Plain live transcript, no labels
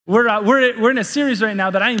We're in a series right now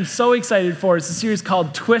that I am so excited for. It's a series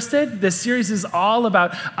called Twisted. This series is all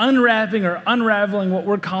about unwrapping or unraveling what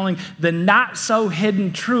we're calling the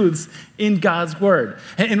not-so-hidden truths in God's Word.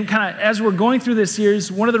 And kind of as we're going through this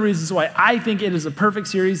series, one of the reasons why I think it is a perfect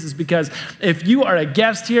series is because if you are a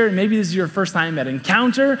guest here, and maybe this is your first time at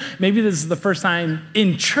Encounter, maybe this is the first time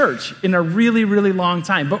in church in a really, really long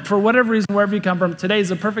time. But for whatever reason, wherever you come from, today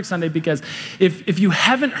is a perfect Sunday because if you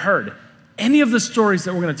haven't heard any of the stories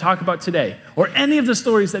that we're going to talk about today, or any of the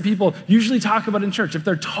stories that people usually talk about in church, if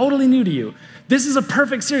they're totally new to you, this is a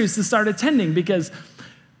perfect series to start attending because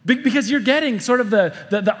you're getting sort of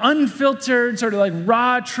the unfiltered, sort of like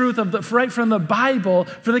raw truth of right from the Bible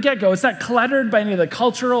for the get-go. It's not cluttered by any of the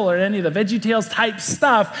cultural or any of the VeggieTales type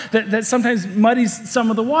stuff that sometimes muddies some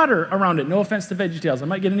of the water around it. No offense to VeggieTales. I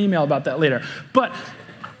might get an email about that later. But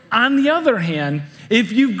on the other hand,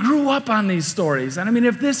 if you grew up on these stories, and I mean,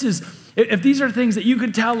 if these are things that you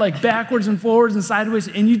could tell like backwards and forwards and sideways,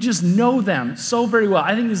 and you just know them so very well,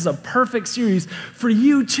 I think this is a perfect series for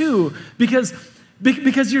you too, because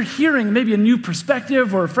you're hearing maybe a new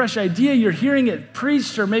perspective or a fresh idea. You're hearing it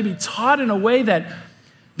preached or maybe taught in a way that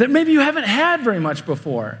maybe you haven't had very much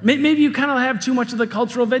before. Maybe you kind of have too much of the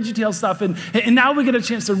cultural VeggieTales stuff, and now we get a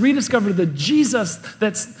chance to rediscover the Jesus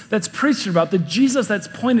that's preached about, the Jesus that's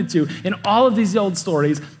pointed to in all of these old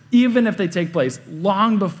stories, even if they take place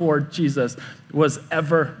long before Jesus was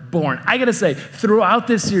ever born. I gotta say, throughout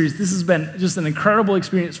this series, this has been just an incredible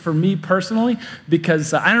experience for me personally,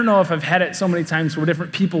 because I don't know if I've had it so many times where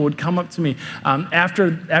different people would come up to me after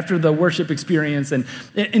the worship experience and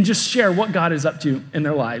just share what God is up to in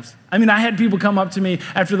their lives. I mean, I had people come up to me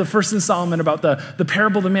after the first installment about the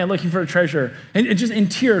parable of the man looking for a treasure, and just in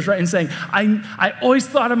tears, right, and saying, I always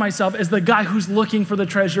thought of myself as the guy who's looking for the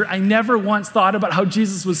treasure. I never once thought about how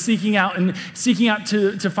Jesus was seeking out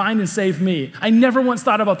to find and save me. I never once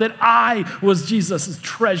thought about that I was Jesus'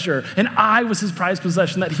 treasure, and I was his prized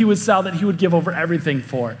possession that he would sell, that he would give over everything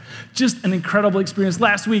for. Just an incredible experience.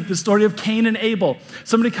 Last week, the story of Cain and Abel.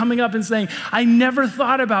 Somebody coming up and saying, I never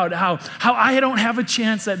thought about how I don't have a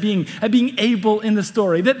chance at being Abel in the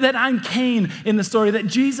story, that I'm Cain in the story, that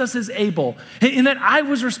Jesus is Abel, and that I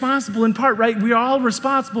was responsible in part, right? We are all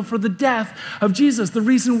responsible for the death of Jesus, the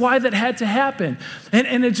reason why that had to happen.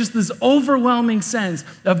 And it's just this overwhelming sense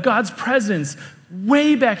of God's presence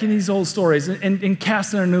way back in these old stories and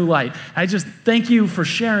cast in a new light. I just thank you for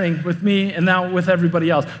sharing with me and now with everybody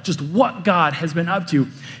else just what God has been up to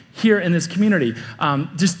here in this community.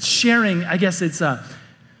 Just sharing, I guess it's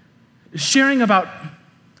sharing about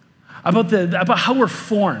how we're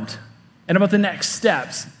formed and about the next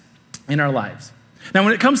steps in our lives. Now,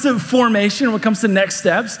 when it comes to formation, when it comes to next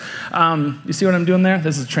steps, you see what I'm doing there?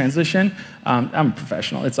 This is a transition. I'm a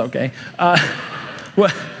professional. It's okay.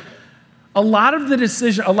 A lot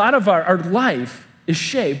of our life is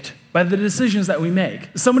shaped by the decisions that we make.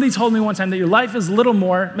 Somebody told me one time that your life is little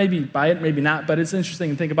more, maybe buy it, maybe not, but it's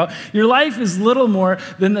interesting to think about. Your life is little more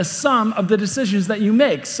than the sum of the decisions that you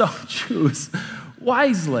make. So choose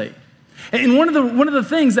wisely. And one of the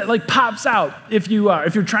things that like pops out if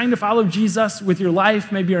you're trying to follow Jesus with your life,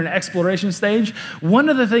 maybe you're in an exploration stage, one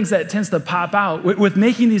of the things that tends to pop out with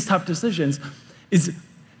making these tough decisions is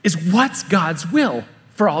what's God's will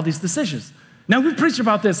for all these decisions. Now, we preach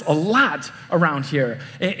about this a lot around here,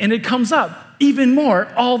 and it comes up even more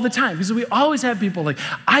all the time because we always have people like,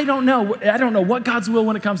 I don't know what God's will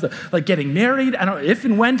when it comes to like getting married. I don't know if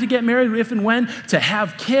and when to get married, if and when to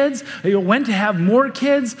have kids, when to have more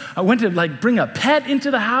kids, when to like bring a pet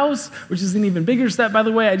into the house, which is an even bigger step, by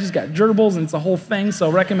the way. I just got gerbils and it's a whole thing,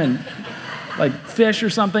 so recommend like fish or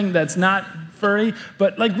something that's not furry,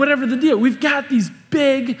 but like whatever the deal, we've got these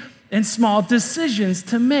big and small decisions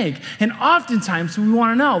to make. And oftentimes we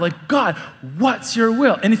want to know, like, God, what's your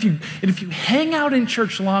will? And if you hang out in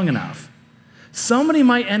church long enough, somebody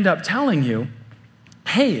might end up telling you,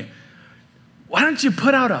 hey, why don't you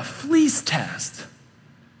put out a fleece test?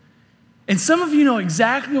 And some of you know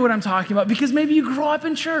exactly what I'm talking about because maybe you grew up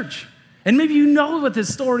in church. And maybe you know what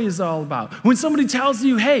this story is all about. When somebody tells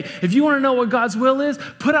you, hey, if you want to know what God's will is,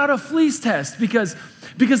 put out a fleece test because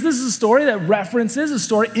this is a story that references a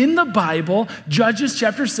story in the Bible, Judges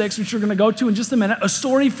chapter 6, which we're going to go to in just a minute, a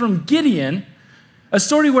story from Gideon, a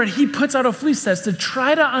story where he puts out a fleece test to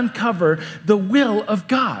try to uncover the will of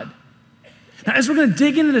God. Now, as we're going to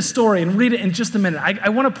dig into this story and read it in just a minute, I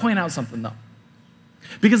want to point out something, though.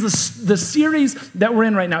 Because the series that we're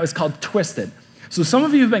in right now is called Twisted. So some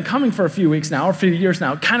of you have been coming for a few weeks now, or a few years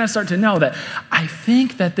now, kind of start to know that I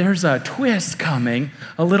think that there's a twist coming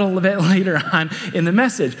a little bit later on in the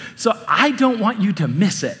message. So I don't want you to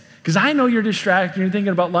miss it. Because I know you're distracted, you're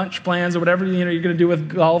thinking about lunch plans or whatever you're going to do with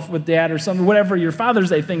golf with dad or something, whatever your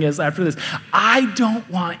Father's Day thing is after this. I don't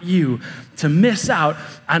want you to miss out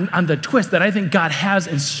on the twist that I think God has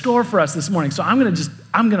in store for us this morning. So I'm going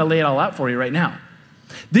to lay it all out for you right now.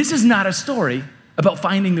 This is not a story about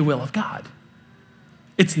finding the will of God.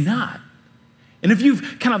 It's not. And if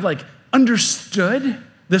you've kind of like understood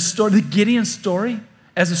the story, the Gideon story,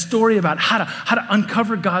 as a story about how to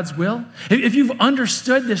uncover God's will, if you've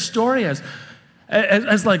understood this story as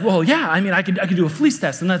like, well, yeah, I mean, I could do a fleece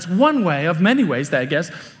test, and that's one way of many ways that I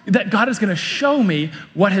guess that God is going to show me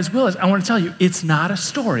what his will is. I want to tell you, it's not a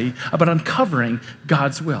story about uncovering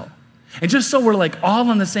God's will. And just so we're like all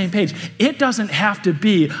on the same page, it doesn't have to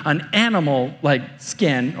be an animal like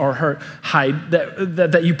skin or hide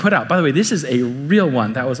that you put out. By the way, this is a real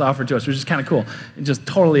one that was offered to us, which is kind of cool and just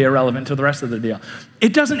totally irrelevant to the rest of the deal.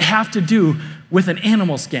 It doesn't have to do with an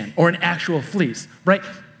animal skin or an actual fleece, right?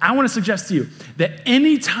 I want to suggest to you that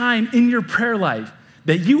any time in your prayer life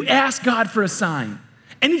that you ask God for a sign,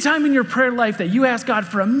 anytime in your prayer life that you ask God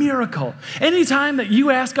for a miracle, anytime that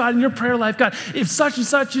you ask God in your prayer life, God, if such and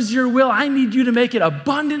such is your will, I need you to make it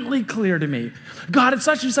abundantly clear to me. God, if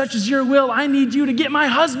such and such is your will, I need you to get my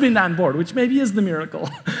husband on board, which maybe is the miracle.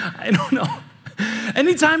 I don't know.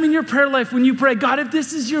 Anytime in your prayer life when you pray, God, if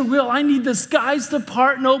this is your will, I need the skies to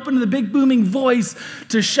part and open the big booming voice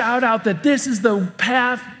to shout out that this is the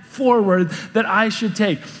path forward that I should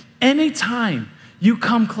take. Anytime you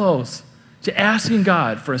come close to asking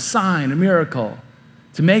God for a sign, a miracle,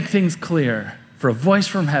 to make things clear, for a voice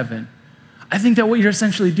from heaven, I think that what you're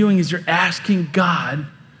essentially doing is you're asking God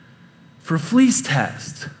for a fleece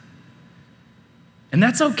test. And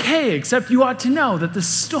that's okay, except you ought to know that the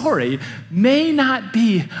story may not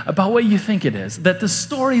be about what you think it is, that the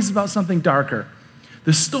story is about something darker.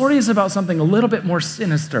 The story is about something a little bit more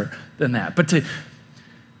sinister than that. But to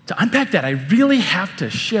unpack that, I really have to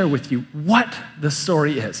share with you what the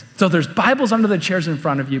story is. So there's Bibles under the chairs in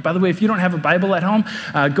front of you. By the way, if you don't have a Bible at home,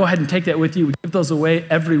 go ahead and take that with you. We give those away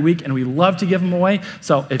every week, and we love to give them away.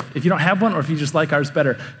 So if you don't have one, or if you just like ours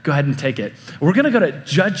better, go ahead and take it. We're going to go to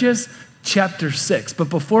Judges chapter 6. But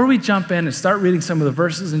before we jump in and start reading some of the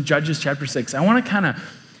verses in Judges chapter 6, I want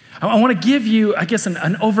to give you, I guess, an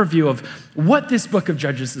overview of what this book of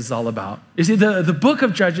Judges is all about. You see, the book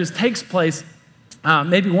of Judges takes place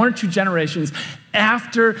maybe one or two generations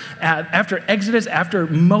after Exodus, after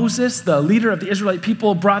Moses, the leader of the Israelite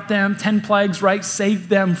people, brought them 10 plagues, right? Saved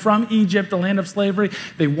them from Egypt, the land of slavery.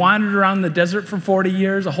 They wandered around the desert for 40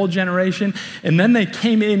 years, a whole generation, and then they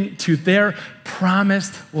came into their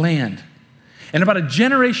promised land. And about a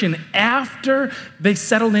generation after they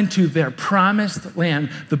settled into their promised land,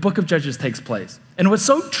 the book of Judges takes place. And what's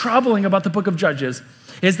so troubling about the book of Judges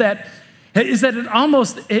is that it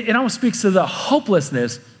almost speaks to the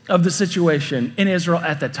hopelessness of the situation in Israel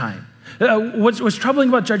at that time. What's troubling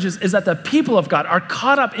about Judges is that the people of God are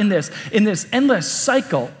caught up in this endless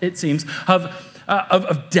cycle, it seems,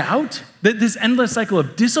 of doubt, this endless cycle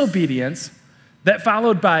of disobedience that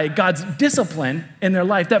followed by God's discipline in their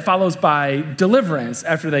life, that follows by deliverance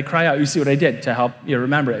after they cry out. You see what I did to help you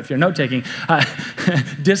remember it if you're note-taking.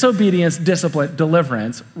 Disobedience, discipline,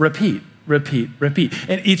 deliverance, repeat.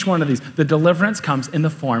 And each one of these, the deliverance comes in the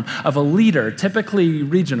form of a leader, typically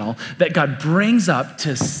regional, that God brings up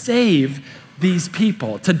to save these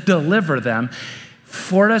people, to deliver them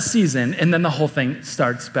for a season, and then the whole thing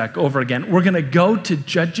starts back over again. We're going to go to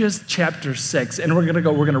Judges chapter 6, and we're going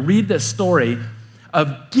to read this story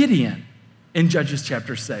of Gideon in Judges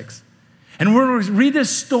chapter 6. And we're going to read this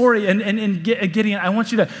story, and Gideon, I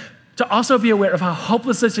want you to also be aware of how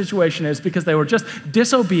hopeless the situation is, because they were just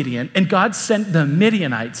disobedient, and God sent the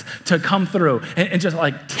Midianites to come through and just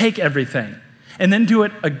like take everything, and then do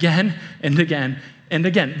it again and again and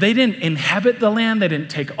again. They didn't inhabit the land. They didn't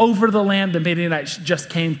take over the land. The Midianites just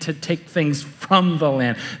came to take things from the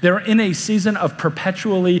land. They were in a season of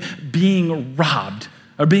perpetually being robbed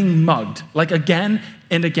or being mugged, like again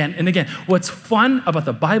and again and again. What's fun about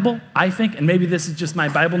the Bible, I think, and maybe this is just my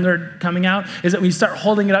Bible nerd coming out, is that when you start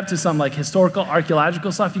holding it up to some like historical,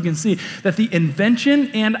 archaeological stuff, you can see that the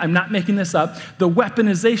invention, and I'm not making this up, the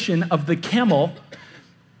weaponization of the camel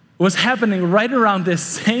was happening right around this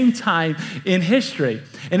same time in history.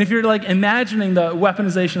 And if you're like imagining the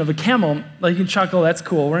weaponization of a camel, like you can chuckle, that's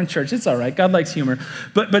cool, we're in church, it's all right, God likes humor.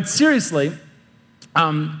 But seriously,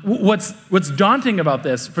 what's daunting about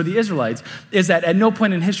this for the Israelites is that at no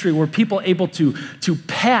point in history were people able to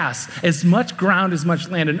pass as much ground, as much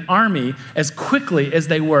land, an army as quickly as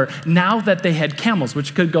they were now that they had camels,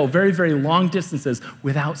 which could go very, very long distances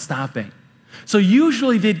without stopping. So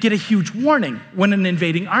usually they'd get a huge warning when an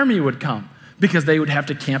invading army would come. because they would have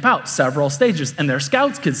to camp out several stages, and their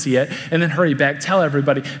scouts could see it and then hurry back, tell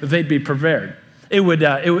everybody that they'd be prepared. It would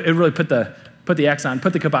really put the X on,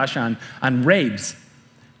 put the kibosh on raids.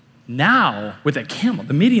 Now, with a camel,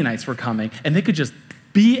 the Midianites were coming, and they could just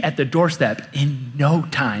be at the doorstep in no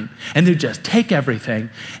time, and they'd just take everything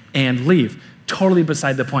and leave. Totally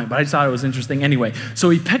beside the point, but I just thought it was interesting anyway. So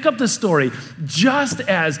we pick up the story just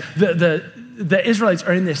as the Israelites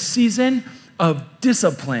are in this season of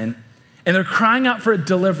discipline, and they're crying out for a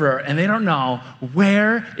deliverer, and they don't know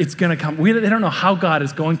where it's going to come. They don't know how God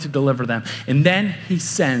is going to deliver them. And then he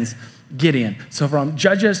sends Gideon. So from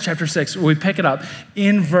Judges chapter 6, we pick it up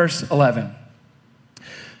in verse 11.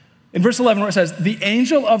 In verse 11, where it says, the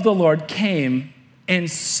angel of the Lord came and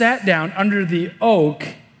sat down under the oak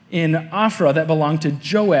in Ophrah that belonged to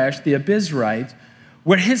Joash the Abizrite,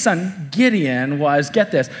 where his son Gideon was,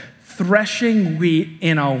 get this, threshing wheat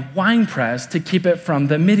in a winepress to keep it from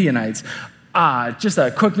the Midianites. Just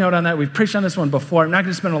a quick note on that. We've preached on this one before. I'm not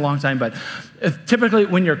going to spend a long time, but typically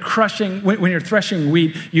when you're threshing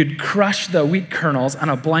wheat, you'd crush the wheat kernels on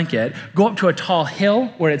a blanket, go up to a tall hill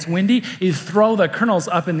where it's windy, you throw the kernels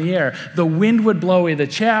up in the air. The wind would blow away the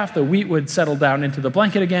chaff, the wheat would settle down into the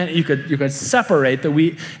blanket again. You could separate the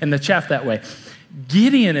wheat and the chaff that way.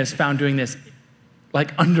 Gideon is found doing this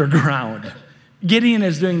like underground. Gideon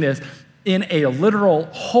is doing this in a literal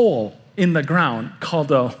hole in the ground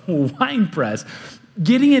called a wine press.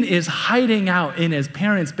 Gideon is hiding out in his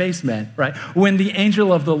parents' basement, right, when the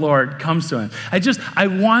angel of the Lord comes to him. I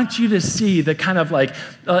want you to see the kind of like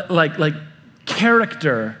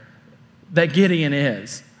character that Gideon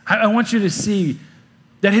is. I want you to see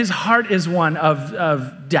that his heart is one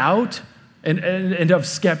of doubt and of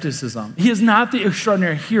skepticism. He is not the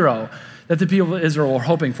extraordinary hero that the people of Israel were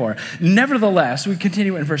hoping for. Nevertheless, we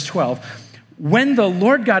continue in verse 12. When the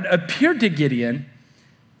Lord God appeared to Gideon,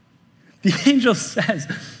 the angel says,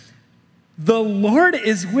 the Lord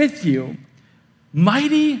is with you,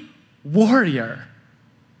 mighty warrior.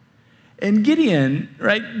 And Gideon,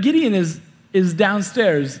 right? Gideon is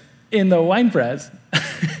downstairs in the wine press.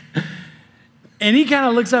 And he kind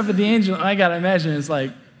of looks up at the angel, and I got to imagine it's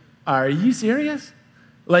like, are you serious?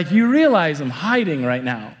 Like, you realize I'm hiding right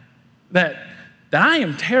now. That I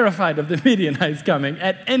am terrified of the Midianites coming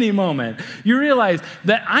at any moment. You realize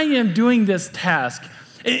that I am doing this task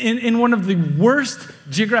in one of the worst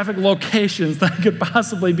geographic locations that I could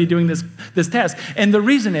possibly be doing this task. And the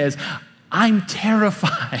reason is I'm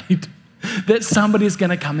terrified that somebody's going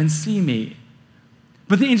to come and see me.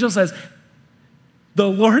 But the angel says, the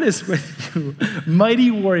Lord is with you,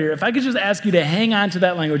 mighty warrior. If I could just ask you to hang on to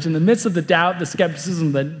that language in the midst of the doubt, the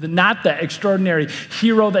skepticism, not the extraordinary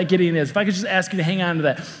hero that Gideon is. If I could just ask you to hang on to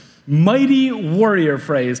that mighty warrior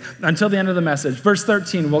phrase until the end of the message. Verse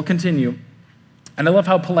 13, we'll continue. And I love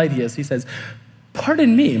how polite he is. He says,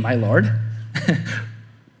 pardon me, my Lord.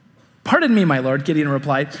 Pardon me, my Lord, Gideon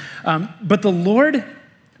replied.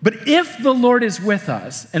 But if the Lord is with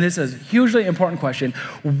us, and this is a hugely important question,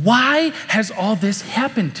 why has all this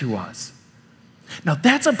happened to us? Now,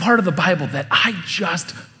 that's a part of the Bible that I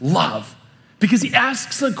just love, because he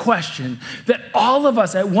asks a question that all of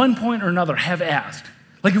us at one point or another have asked.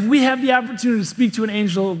 Like, if we have the opportunity to speak to an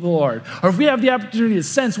angel of the Lord, or if we have the opportunity to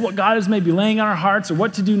sense what God is maybe laying on our hearts or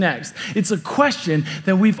what to do next, it's a question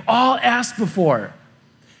that we've all asked before.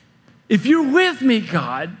 If you're with me,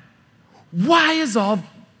 God, why is all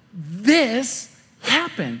this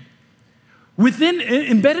happen?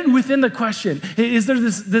 Embedded within the question is there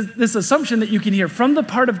this assumption that you can hear from the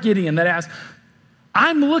part of Gideon that asks,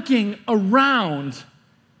 I'm looking around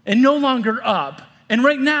and no longer up. And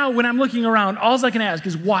right now, when I'm looking around, all I can ask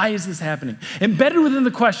is, why is this happening? Embedded within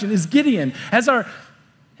the question is Gideon as our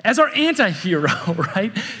anti-hero,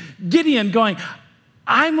 right? Gideon going,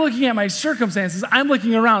 I'm looking at my circumstances, I'm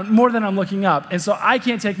looking around more than I'm looking up. And so I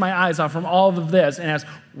can't take my eyes off from all of this and ask,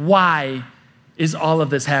 why is all of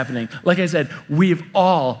this happening? Like I said, we've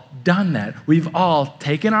all done that. We've all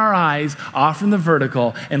taken our eyes off from the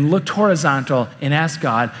vertical and looked horizontal and asked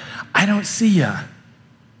God, I don't see you.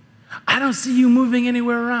 I don't see you moving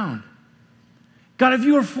anywhere around. God, if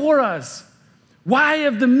you are for us, why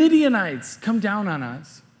have the Midianites come down on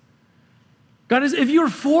us? God, if you're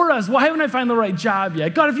for us, why haven't I found the right job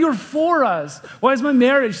yet? God, if you're for us, why is my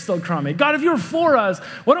marriage still crummy? God, if you're for us,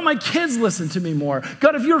 why don't my kids listen to me more?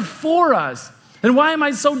 God, if you're for us, then why am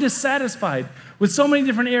I so dissatisfied with so many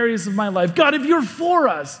different areas of my life? God, if you're for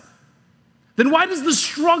us, then why does the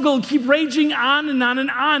struggle keep raging on and on and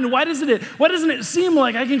on? Why doesn't it seem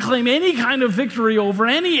like I can claim any kind of victory over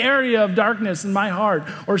any area of darkness in my heart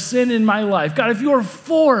or sin in my life? God, if you are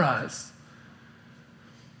for us,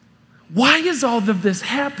 why is all of this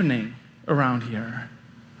happening? around here?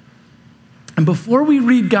 And before we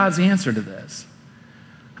read God's answer to this,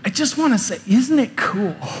 I just want to say, isn't it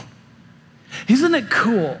cool? Isn't it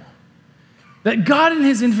cool that God in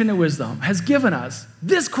his infinite wisdom has given us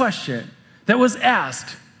this question that was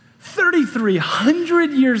asked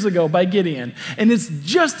 3,300 years ago by Gideon, and it's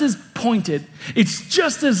just as pointed, it's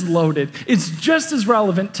just as loaded, it's just as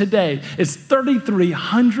relevant today as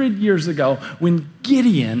 3,300 years ago when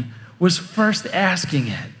Gideon was first asking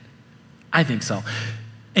it? I think so.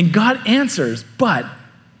 And God answers, but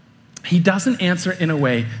he doesn't answer in a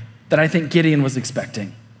way that I think Gideon was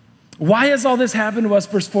expecting. Why has all this happened to us?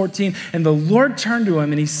 Verse 14, and the Lord turned to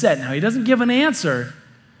him and he said, now he doesn't give an answer,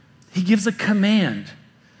 he gives a command.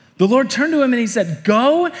 The Lord turned to him and he said,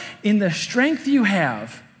 go in the strength you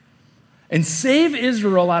have and save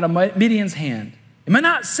Israel out of Midian's hand. Am I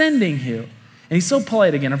not sending you? And he's so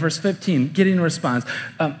polite again in verse 15. Gideon responds,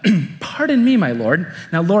 pardon me, my Lord.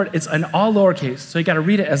 Now, Lord, it's in all lowercase, so you got to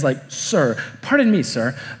read it as like, sir. Pardon me,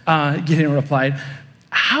 sir. Gideon replied,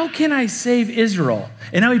 how can I save Israel?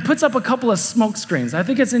 And now he puts up a couple of smoke screens. I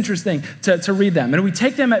think it's interesting to read them. And we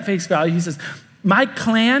take them at face value. He says, my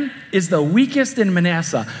clan is the weakest in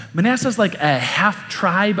Manasseh. Manasseh's like a half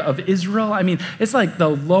tribe of Israel. I mean, it's like the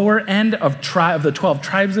lower end of the 12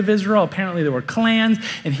 tribes of Israel. Apparently there were clans,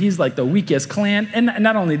 and he's like the weakest clan. And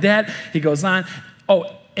not only that, he goes on,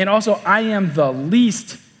 oh, and also I am the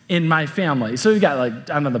least in my family. So you got like,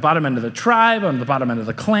 I'm on the bottom end of the tribe, I'm on the bottom end of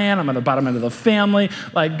the clan, I'm on the bottom end of the family.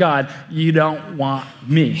 Like, God, you don't want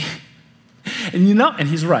me. And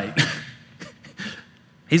he's right.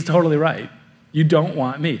 He's totally right. You don't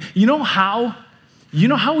want me. You know how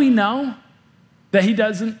we know that he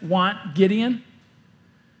doesn't want Gideon?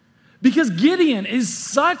 Because Gideon is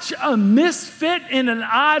such a misfit and an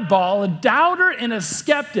oddball, a doubter and a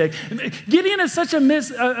skeptic. Gideon is such a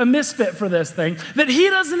misfit for this thing that he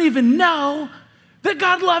doesn't even know that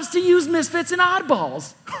God loves to use misfits and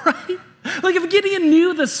oddballs, right? Like if Gideon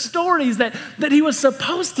knew the stories that he was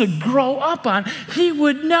supposed to grow up on, he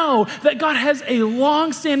would know that God has a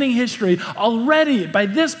long-standing history already by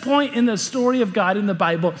this point in the story of God in the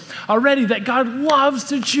Bible, already that God loves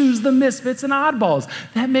to choose the misfits and oddballs.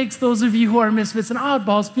 That makes those of you who are misfits and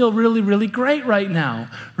oddballs feel really, really great right now,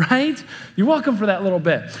 right? You're welcome for that little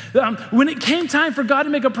bit. When it came time for God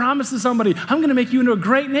to make a promise to somebody, I'm going to make you into a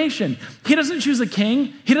great nation. He doesn't choose a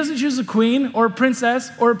king. He doesn't choose a queen or a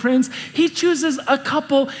princess or a prince. He chooses a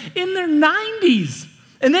couple in their 90s.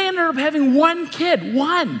 And they ended up having one kid,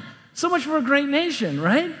 one. So much for a great nation,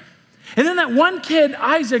 right? And then that one kid,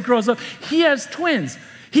 Isaac, grows up. He has twins.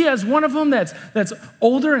 He has one of them that's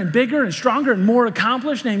older and bigger and stronger and more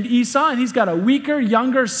accomplished named Esau, and he's got a weaker,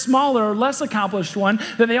 younger, smaller, less accomplished one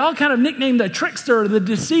that they all kind of nicknamed the trickster or the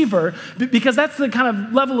deceiver because that's the kind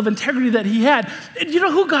of level of integrity that he had. And you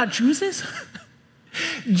know who God chooses?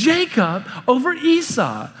 Jacob over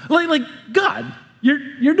Esau. Like God,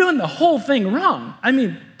 you're doing the whole thing wrong. I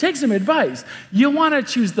mean, take some advice. You want to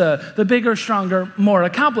choose the bigger, stronger, more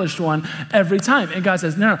accomplished one every time. And God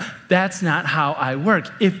says, no, that's not how I work.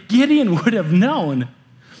 If Gideon would have known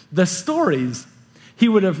the stories, he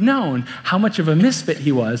would have known how much of a misfit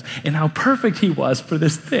he was and how perfect he was for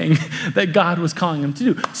this thing that God was calling him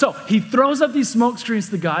to do. So he throws up these smoke screens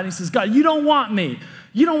to God. And he says, God, you don't want me.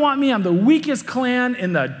 You don't want me. I'm the weakest clan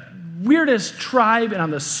in the weirdest tribe, and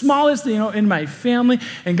I'm the smallest, in my family.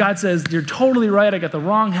 And God says, you're totally right. I got the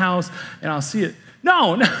wrong house, and I'll see it.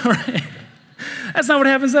 No, right? That's not what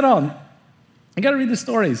happens at all. I got to read the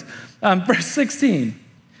stories. Verse 16.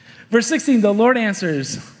 Verse 16, the Lord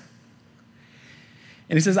answers,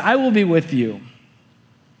 and he says, I will be with you,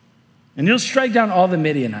 and you'll strike down all the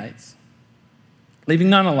Midianites, leaving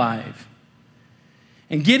none alive.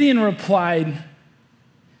 And Gideon replied,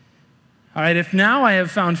 all right, if now I have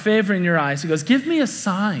found favor in your eyes, he goes, give me a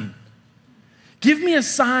sign. Give me a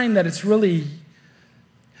sign that it's really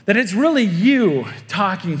you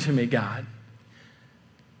talking to me, God.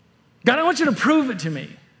 God, I want you to prove it to me.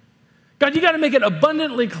 God, you got to make it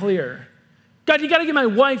abundantly clear. God, you got to get my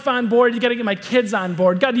wife on board. You got to get my kids on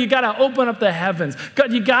board. God, you got to open up the heavens.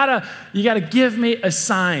 God, you got to give me a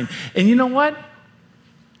sign. And you know what?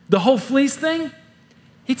 The whole fleece thing,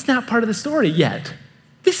 it's not part of the story yet.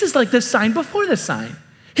 This is like the sign before the sign.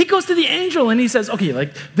 He goes to the angel and he says, okay,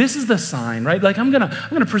 like this is the sign, right? Like I'm gonna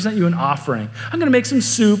present you an offering. I'm gonna make some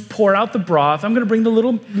soup, pour out the broth. I'm gonna bring the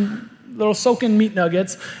little soaking meat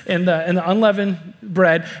nuggets and the unleavened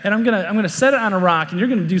bread, and I'm gonna set it on a rock, and you're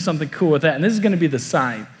gonna do something cool with that. And this is gonna be the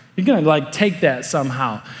sign. You're gonna like take that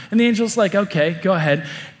somehow. And the angel's like, okay, go ahead.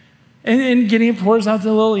 And Gideon pours out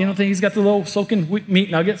the little, thing. He's got the little soaking meat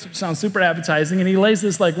nuggets, which sounds super appetizing. And he lays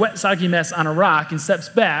this like wet, soggy mess on a rock and steps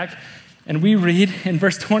back. And we read in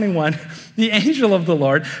verse 21, the angel of the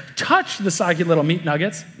Lord touched the soggy little meat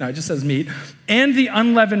nuggets, no, it just says meat, and the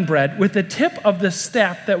unleavened bread with the tip of the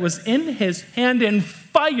staff that was in his hand, and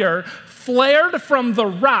fire flared from the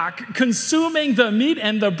rock, consuming the meat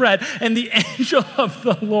and the bread, and the angel of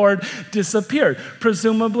the Lord disappeared,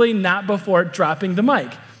 presumably not before dropping the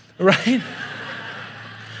mic, right?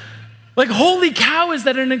 Like, holy cow, is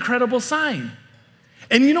that an incredible sign?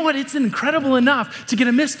 And you know what? It's incredible enough to get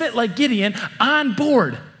a misfit like Gideon on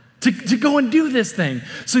board to go and do this thing.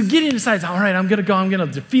 So Gideon decides, all right, I'm going to go. I'm going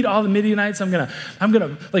to defeat all the Midianites. I'm going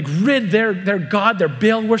to like rid their God, their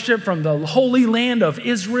Baal worship from the holy land of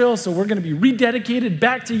Israel. So we're going to be rededicated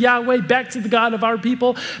back to Yahweh, back to the God of our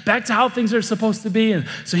people, back to how things are supposed to be. And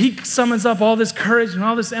so he summons up all this courage and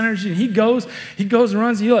all this energy, and he goes and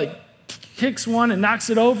runs. He like kicks one and knocks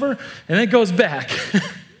it over, and then goes back.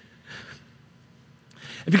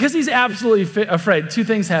 Because he's absolutely afraid, two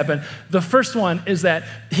things happen. The first one is that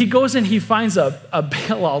he goes and he finds a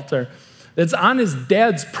Baal altar that's on his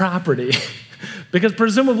dad's property because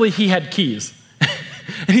presumably he had keys.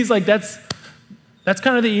 And he's like, that's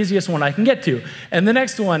kind of the easiest one I can get to. And the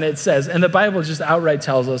next one, it says, and the Bible just outright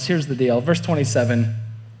tells us, here's the deal, verse 27.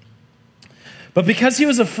 But because he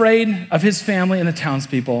was afraid of his family and the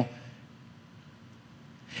townspeople,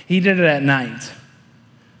 he did it at night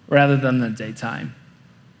rather than the daytime.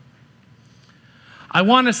 I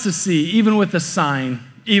want us to see, even with the sign,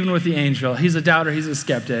 even with the angel, he's a doubter, he's a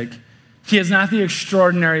skeptic. He is not the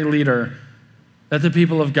extraordinary leader that the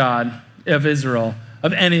people of God, of Israel,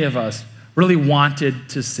 of any of us, really wanted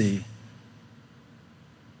to see.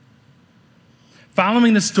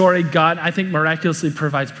 Following the story, God, I think, miraculously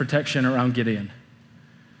provides protection around Gideon.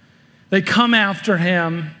 They come after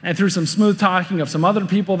him, and through some smooth talking of some other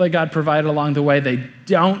people that God provided along the way, they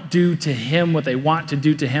don't do to him what they want to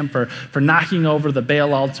do to him for knocking over the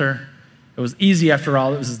Baal altar. It was easy after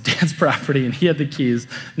all. It was his dad's property, and he had the keys.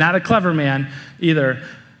 Not a clever man either.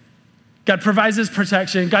 God provides this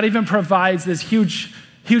protection. God even provides this huge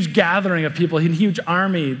gathering of people, a huge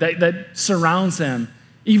army that surrounds him,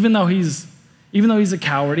 even though he's a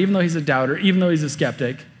coward, even though he's a doubter, even though he's a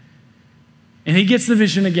skeptic. And he gets the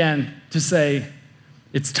vision again to say,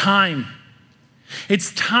 it's time.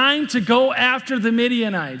 It's time to go after the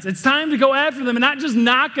Midianites. It's time to go after them and not just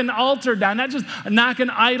knock an altar down, not just knock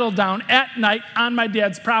an idol down at night on my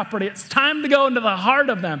dad's property. It's time to go into the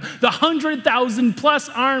heart of them, the 100,000 plus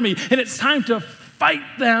army, and it's time to fight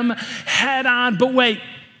them head on. But wait,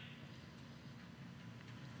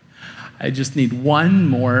 I just need one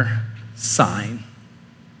more sign.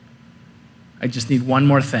 I just need one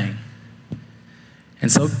more thing.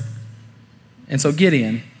 And so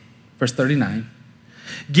Gideon, verse 39,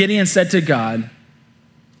 Gideon said to God,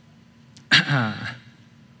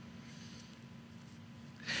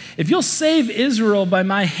 if you'll save Israel by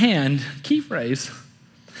my hand, key phrase,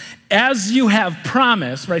 as you have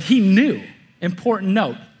promised, right? He knew, important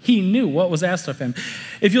note, he knew what was asked of him.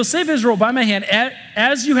 If you'll save Israel by my hand,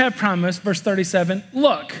 as you have promised, verse 37,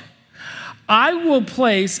 look, I will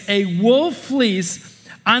place a wool fleece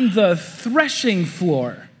on the threshing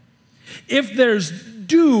floor. If there's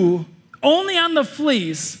dew only on the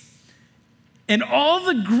fleece and all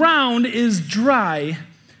the ground is dry,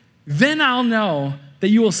 then I'll know that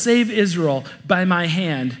you will save Israel by my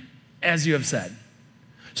hand, as you have said.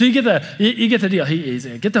 So you get the deal. He's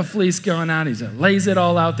going to get the fleece going on. He lays it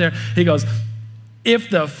all out there. He goes,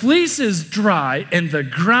 if the fleece is dry and the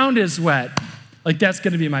ground is wet, like that's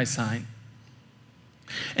going to be my sign.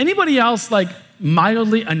 Anybody else like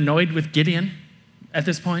mildly annoyed with Gideon at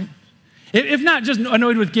this point? If not just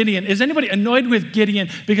annoyed with Gideon, is anybody annoyed with Gideon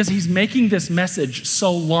because he's making this message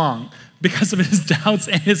so long because of his doubts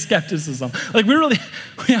and his skepticism? Like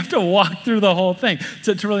we have to walk through the whole thing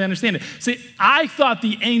to really understand it. See, I thought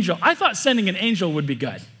sending an angel would be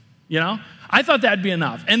good, you know? I thought that'd be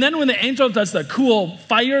enough. And then when the angel does the cool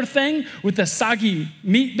fire thing with the soggy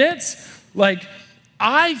meat bits, like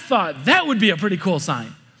I thought that would be a pretty cool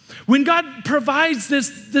sign. When God provides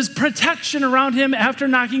this protection around him after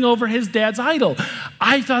knocking over his dad's idol,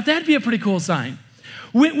 I thought that'd be a pretty cool sign.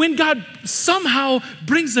 When God somehow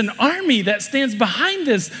brings an army that stands behind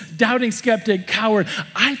this doubting skeptic coward,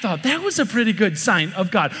 I thought that was a pretty good sign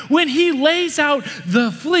of God. When he lays out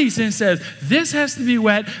the fleece and says, this has to be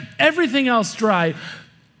wet, everything else dry,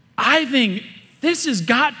 I think this has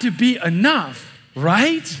got to be enough,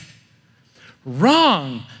 right?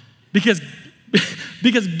 Wrong. Because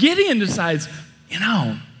Gideon decides,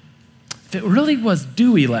 if it really was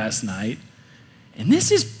dewy last night, and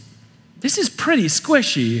this is pretty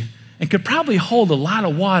squishy and could probably hold a lot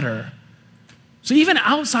of water. So even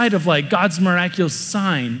outside of like God's miraculous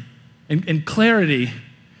sign and clarity,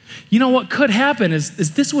 you know what could happen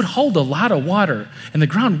is this would hold a lot of water, and the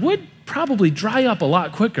ground would probably dry up a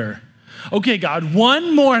lot quicker. Okay, God,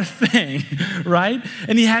 one more thing, right?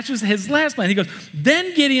 And he hatches his last plan. He goes,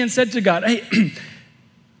 then Gideon said to God, hey,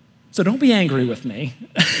 so don't be angry with me.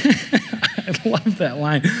 I love that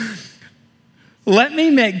line. Let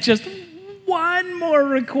me make just one more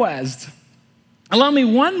request. Allow me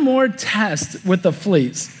one more test with the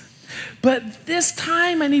fleece. But this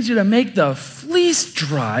time I need you to make the fleece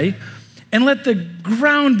dry and let the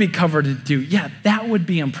ground be covered in dew. Yeah, that would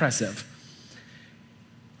be impressive.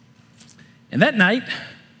 And that night,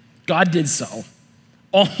 God did so.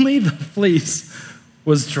 Only the fleece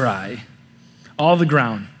was dry. All the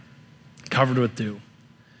ground covered with dew.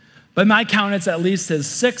 By my count, it's at least his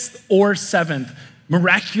 6th or 7th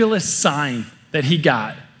miraculous sign that he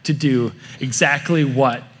got to do exactly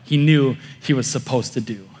what he knew he was supposed to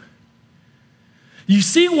do. You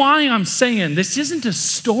see why I'm saying this isn't a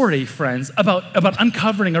story, friends, about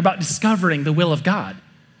uncovering or about discovering the will of God.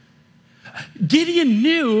 Gideon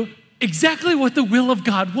knew exactly what the will of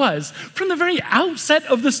God was from the very outset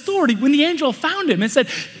of the story when the angel found him and said,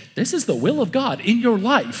 this is the will of God in your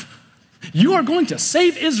life. You are going to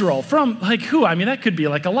save Israel from, like, who? I mean, that could be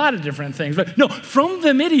like a lot of different things, but no, from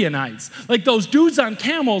the Midianites, like those dudes on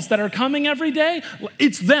camels that are coming every day.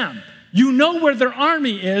 It's them. You know where their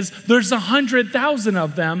army is. There's 100,000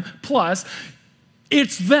 of them plus.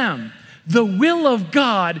 It's them. The will of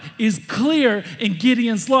God is clear in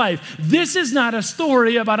Gideon's life. This is not a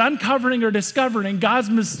story about uncovering or discovering God's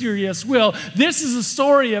mysterious will. This is a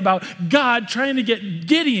story about God trying to get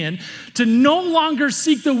Gideon to no longer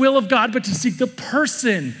seek the will of God, but to seek the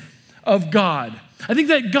person of God. I think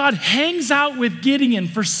that God hangs out with Gideon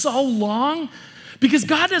for so long because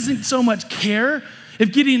God doesn't so much care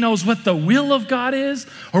if Gideon knows what the will of God is,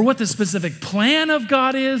 or what the specific plan of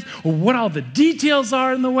God is, or what all the details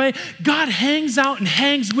are in the way. God hangs out and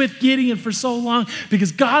hangs with Gideon for so long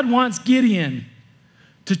because God wants Gideon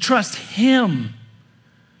to trust him,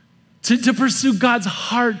 to pursue God's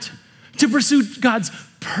heart, to pursue God's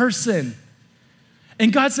person.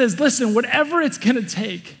 And God says, listen, whatever it's going to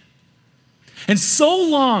take. And so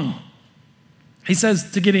long, he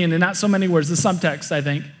says to Gideon in not so many words, the subtext, I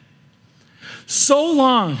think, so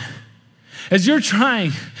long as you're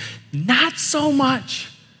trying not so much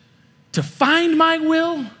to find my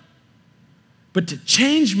will, but to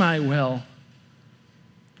change my will,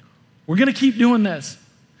 we're going to keep doing this.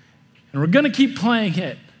 And we're going to keep playing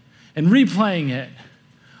it and replaying it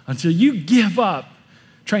until you give up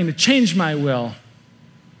trying to change my will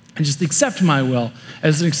and just accept my will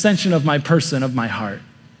as an extension of my person, of my heart.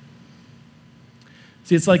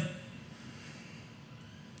 See, it's like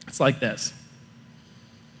this.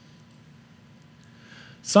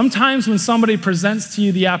 Sometimes when somebody presents to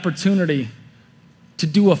you the opportunity to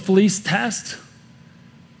do a fleece test,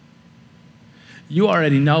 you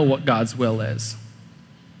already know what God's will is.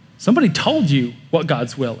 Somebody told you what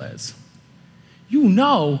God's will is. You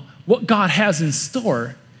know what God has in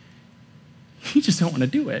store. You just don't want to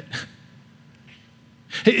do it.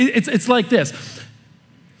 It's like this.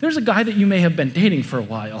 There's a guy that you may have been dating for a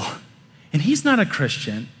while, and he's not a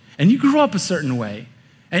Christian, and you grew up a certain way.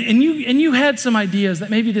 And you had some ideas that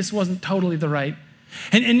maybe this wasn't totally the right.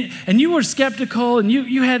 And you were skeptical, and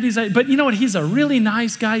you had these ideas. But you know what? He's a really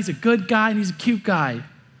nice guy. He's a good guy, and he's a cute guy,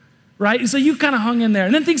 right? And so you kind of hung in there.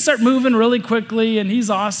 And then things start moving really quickly, and he's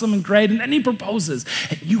awesome and great. And then he proposes,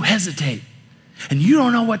 and you hesitate, and you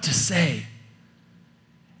don't know what to say.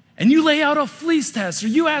 And you lay out a fleece test, or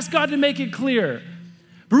you ask God to make it clear.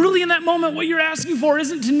 But really in that moment, what you're asking for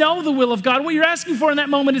isn't to know the will of God. What you're asking for in that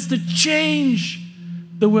moment is to change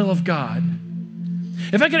the will of God.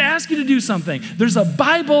 If I could ask you to do something, there's a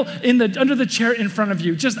Bible under the chair in front of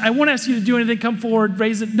you. I won't ask you to do anything, come forward,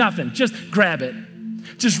 raise it, nothing. Just grab it.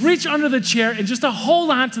 Just reach under the chair and just to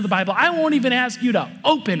hold on to the Bible. I won't even ask you to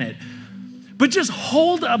open it. But just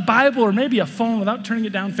hold a Bible or maybe a phone without turning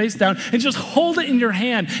it down, face down, and just hold it in your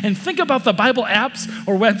hand and think about the Bible apps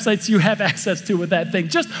or websites you have access to with that thing.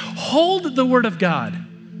 Just hold the Word of God.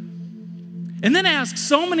 And then ask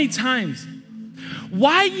so many times,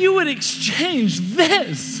 why you would exchange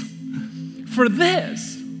this for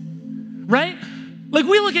this, right? Like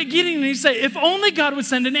we look at Gideon and you say, if only God would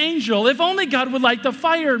send an angel, if only God would light the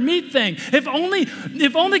fire meat thing, if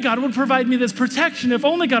only God would provide me this protection, if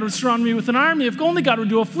only God would surround me with an army, if only God would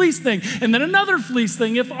do a fleece thing, and then another fleece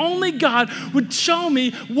thing, if only God would show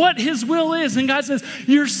me what his will is. And God says,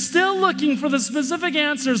 you're still looking for the specific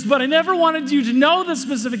answers, but I never wanted you to know the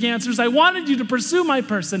specific answers. I wanted you to pursue my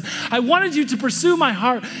person. I wanted you to pursue my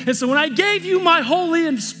heart. And so when I gave you my holy,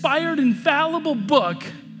 inspired, infallible book,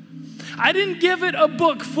 I didn't give it a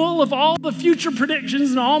book full of all the future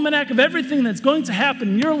predictions and almanac of everything that's going to happen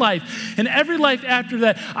in your life and every life after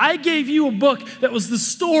that. I gave you a book that was the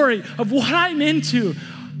story of what I'm into,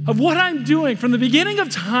 of what I'm doing from the beginning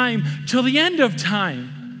of time till the end of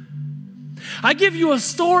time. I give you a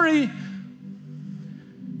story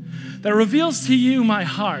that reveals to you my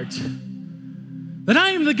heart, that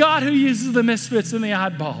I am the God who uses the misfits and the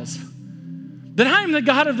oddballs, that I am the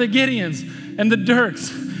God of the Gideons and the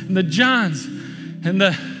Dirks and the Johns and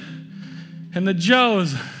the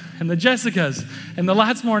Joes and the Jessicas and the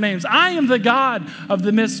lots more names. I am the God of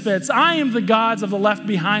the misfits. I am the gods of the left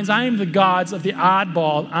behinds. I am the gods of the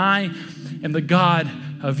oddball. I am the God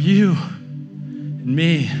of you and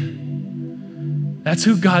me. That's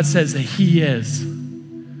who God says that he is.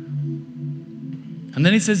 And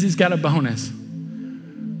then he says he's got a bonus,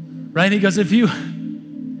 right? He goes, if you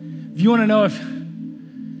want to know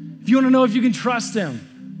if you can trust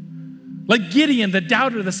him, like Gideon, the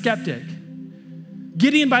doubter, the skeptic.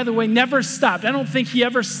 Gideon, by the way, never stopped. I don't think he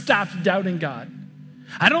ever stopped doubting God.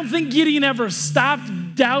 I don't think Gideon ever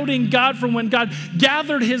stopped doubting God from when God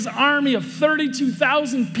gathered his army of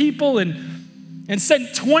 32,000 people and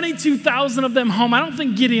sent 22,000 of them home. I don't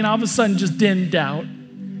think Gideon all of a sudden just didn't doubt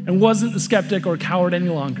and wasn't the skeptic or coward any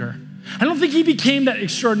longer. I don't think he became that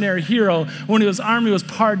extraordinary hero when his army was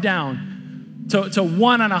pared down to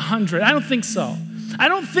 1 on 100. I don't think so. I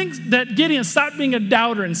don't think that Gideon stopped being a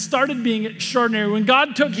doubter and started being extraordinary when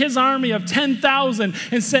God took his army of 10,000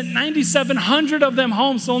 and sent 9,700 of them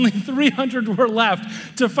home, so only 300 were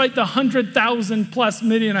left to fight the 100,000 plus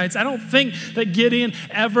Midianites. I don't think that Gideon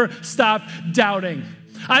ever stopped doubting.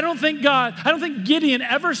 I don't think Gideon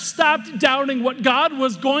ever stopped doubting what God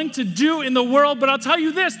was going to do in the world, but I'll tell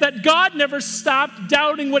you this, that God never stopped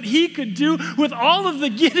doubting what he could do with all of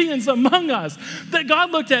the Gideons among us. That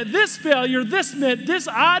God looked at this failure, this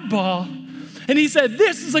oddball, and he said,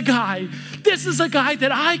 this is a guy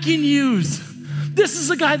that I can use. This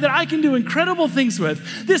is a guy that I can do incredible things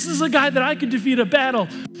with. This is a guy that I could defeat a battle,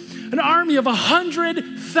 an army of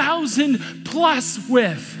 100,000 plus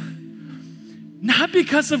with. Not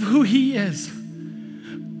because of who he is,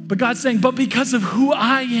 but God's saying, but because of who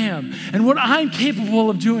I am and what I'm capable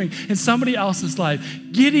of doing in somebody else's life.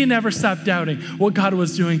 Gideon never stopped doubting what God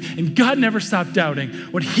was doing, and God never stopped doubting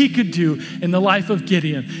what he could do in the life of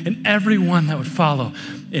Gideon and everyone that would follow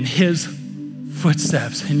in his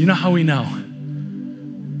footsteps. And you know how we know?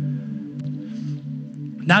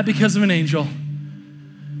 Not because of an angel,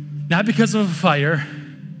 not because of a fire,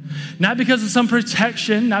 not because of some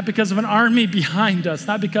protection, not because of an army behind us,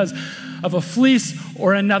 not because of a fleece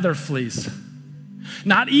or another fleece.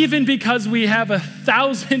 Not even because we have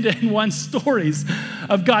 1,001 stories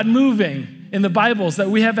of God moving in the Bibles that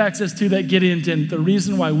we have access to that Gideon didn't. The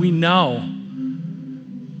reason why we know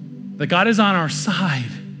that God is on our side,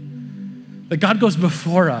 that God goes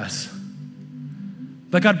before us,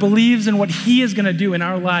 that God believes in what he is going to do in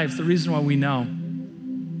our lives, the reason why we know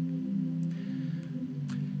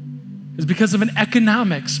is because of an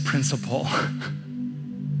economics principle.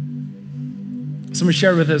 Somebody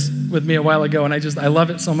shared with me a while ago, and I love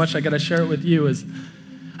it so much I got to share it with you.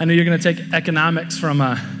 I know you're going to take economics from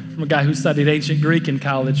a guy who studied ancient Greek in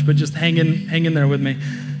college, but just hang in there with me.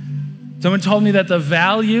 Someone told me that the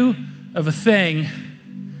value of a thing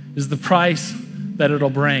is the price that it'll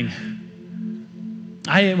bring.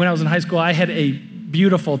 When I was in high school, I had a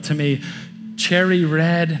beautiful, to me, cherry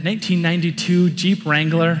red 1992 Jeep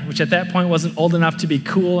Wrangler, which at that point wasn't old enough to be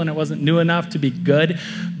cool and it wasn't new enough to be good,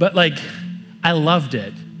 but I loved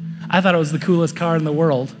it. I thought it was the coolest car in the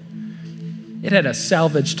world. It had a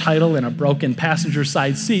salvage title and a broken passenger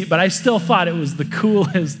side seat, but I still thought it was the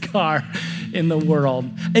coolest car in the world.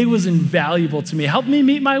 It was invaluable to me. It helped me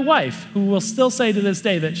meet my wife, who will still say to this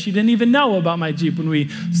day that she didn't even know about my Jeep when we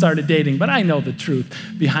started dating, but I know the truth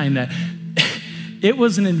behind that. It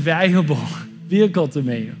was an invaluable vehicle to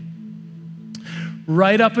me,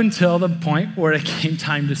 right up until the point where it came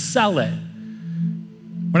time to sell it.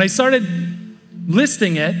 When I started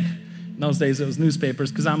listing it, in those days it was newspapers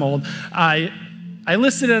because I'm old, I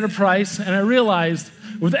listed it at a price, and I realized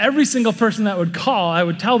with every single person that would call, I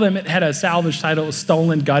would tell them it had a salvage title, it was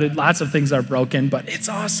stolen, gutted, lots of things are broken, but it's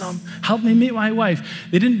awesome. Help me meet my wife.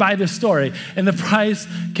 They didn't buy this story, and the price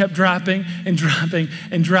kept dropping and dropping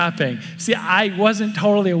and dropping. See, I wasn't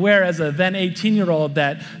totally aware as a then 18-year-old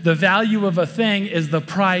that the value of a thing is the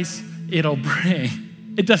price it'll bring.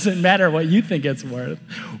 It doesn't matter what you think it's worth.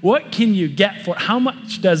 What can you get for it? How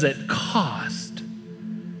much does it cost?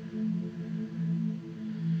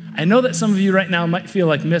 I know that some of you right now might feel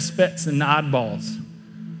like misfits and oddballs.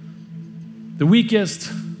 The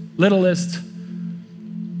weakest, littlest,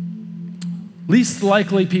 least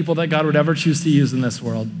likely people that God would ever choose to use in this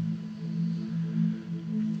world.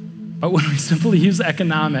 But when we simply use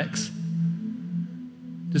economics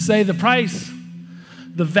to say the price,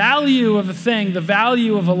 the value of a thing, the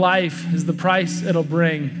value of a life is the price it'll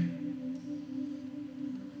bring.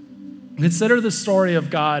 Consider the story of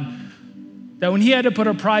God, that when he had to put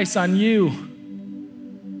a price on you,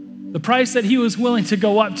 the price that he was willing to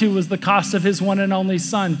go up to was the cost of his one and only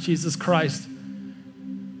Son, Jesus Christ.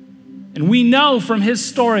 And we know from his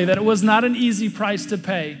story that it was not an easy price to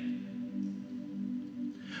pay.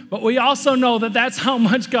 But we also know that that's how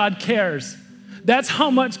much God cares. That's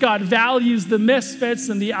how much God values the misfits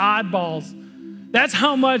and the oddballs. That's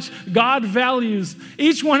how much God values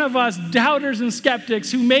each one of us doubters and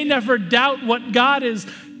skeptics who may never doubt what God is,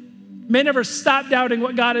 may never stop doubting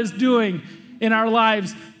what God is doing in our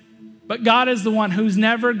lives. But God is the one who's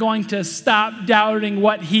never going to stop doubting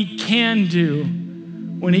what he can do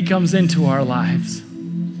when he comes into our lives. I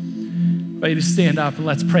invite you to stand up and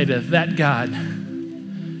let's pray to that God,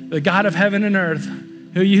 the God of heaven and earth,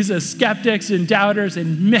 who uses skeptics and doubters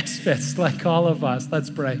and misfits like all of us. Let's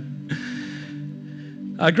pray.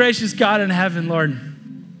 Gracious God in heaven, Lord,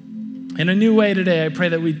 in a new way today, I pray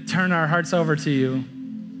that we turn our hearts over to you.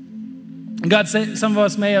 And God, some of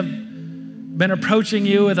us may have been approaching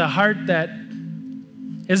you with a heart that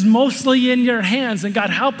is mostly in your hands. And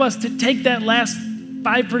God, help us to take that last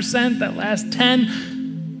 5%, that last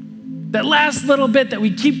 10, that last little bit that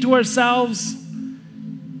we keep to ourselves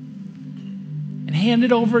and hand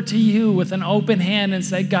it over to you with an open hand and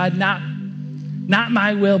say, God, not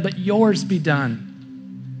my will, but yours be done.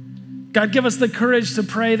 God, give us the courage to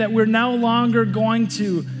pray that we're no longer going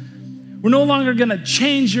to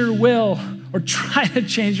change your will or try to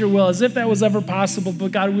change your will as if that was ever possible.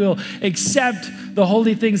 But God, we'll accept the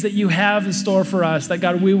holy things that you have in store for us. That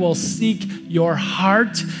God, we will seek your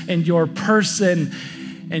heart and your person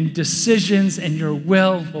and decisions, and your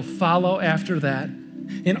will follow after that.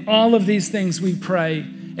 In all of these things we pray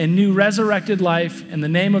in new resurrected life in the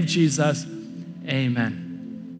name of Jesus. Amen.